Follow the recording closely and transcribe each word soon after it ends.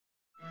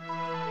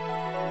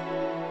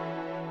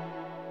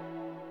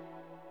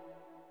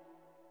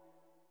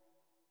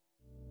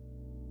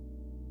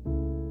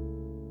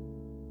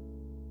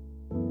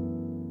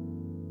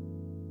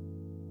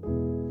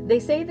They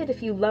say that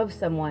if you love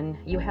someone,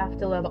 you have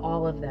to love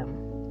all of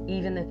them,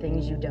 even the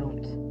things you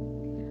don't.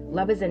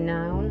 Love is a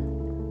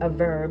noun, a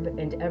verb,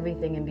 and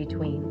everything in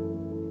between.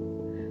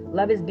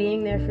 Love is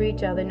being there for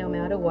each other no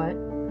matter what.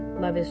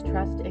 Love is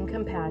trust and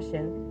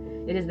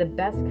compassion. It is the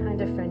best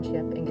kind of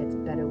friendship and gets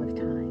better with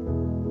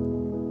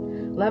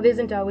time. Love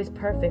isn't always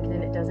perfect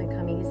and it doesn't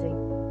come easy.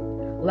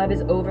 Love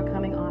is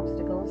overcoming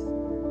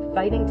obstacles,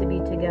 fighting to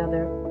be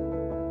together,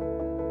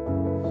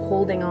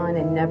 holding on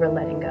and never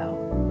letting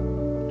go.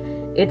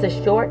 It's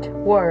a short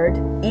word,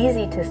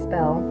 easy to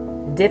spell,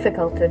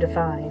 difficult to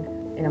define,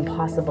 and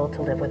impossible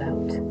to live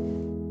without.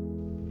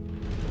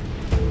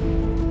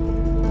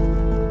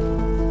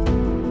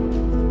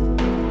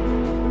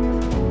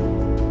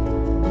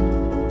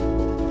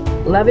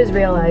 Love is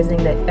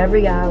realizing that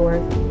every hour,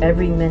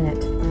 every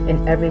minute,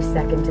 and every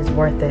second is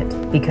worth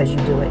it because you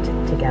do it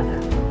together.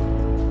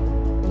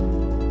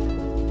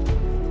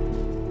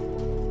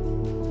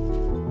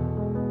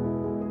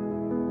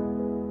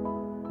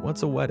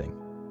 What's a wedding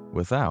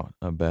without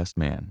a best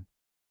man?